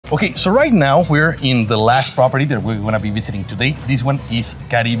Okay, so right now we're in the last property that we're gonna be visiting today. This one is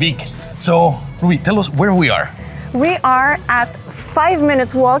Caribique. So, Ruby, tell us where we are. We are at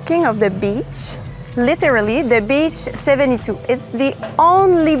 5-minute walking of the beach. Literally, the beach 72. It's the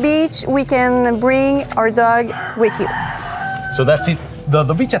only beach we can bring our dog with you. So that's it.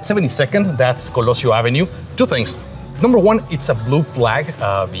 The beach at 72nd, that's Colosio Avenue. Two things. Number one, it's a blue flag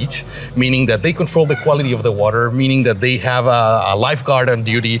beach, meaning that they control the quality of the water, meaning that they have a lifeguard on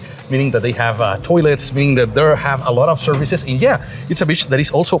duty, meaning that they have toilets, meaning that they have a lot of services. And yeah, it's a beach that is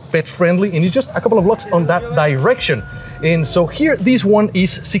also pet friendly, and it's just a couple of blocks on that direction. And so here, this one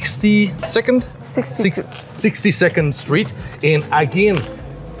is 62nd? 62. 62nd Street. And again,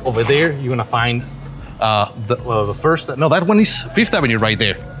 over there, you're gonna find the first, no, that one is 5th Avenue right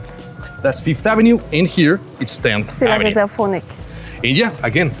there. That's 5th Avenue, and here it's 10th Avenue. And yeah,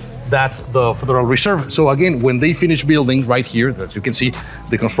 again, that's the Federal Reserve. So again, when they finish building right here, as you can see,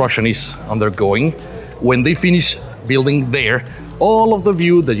 the construction is undergoing. When they finish building there, all of the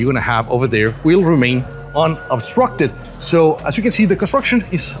view that you're gonna have over there will remain unobstructed. So as you can see, the construction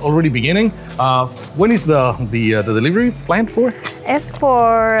is already beginning. When is the delivery planned for? It's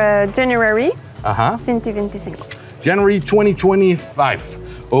for January 2025. January 2025.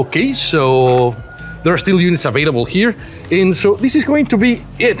 Okay, so there are still units available here. And so this is going to be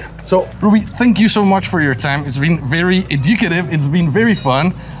it. So Ruby, thank you so much for your time. It's been very educative. It's been very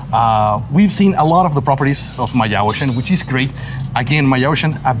fun. We've seen a lot of the properties of Maya Ocean, which is great. Again, Maya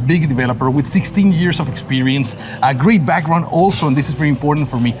Ocean, a big developer with 16 years of experience, a great background also, and this is very important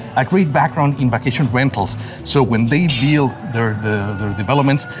for me, a great background in vacation rentals. So when they build their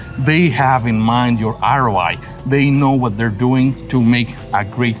developments, they have in mind your ROI. They know what they're doing to make a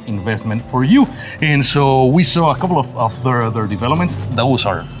great investment for you. And so we saw a couple of their developments. Those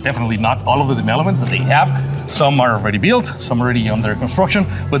are definitely not all of the developments that they have. Some are already built, some already under construction,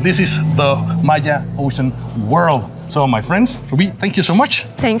 but this is the Maya Ocean world. So my friends, Ruby, thank you so much.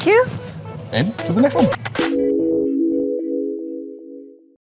 Thank you. And to the next one.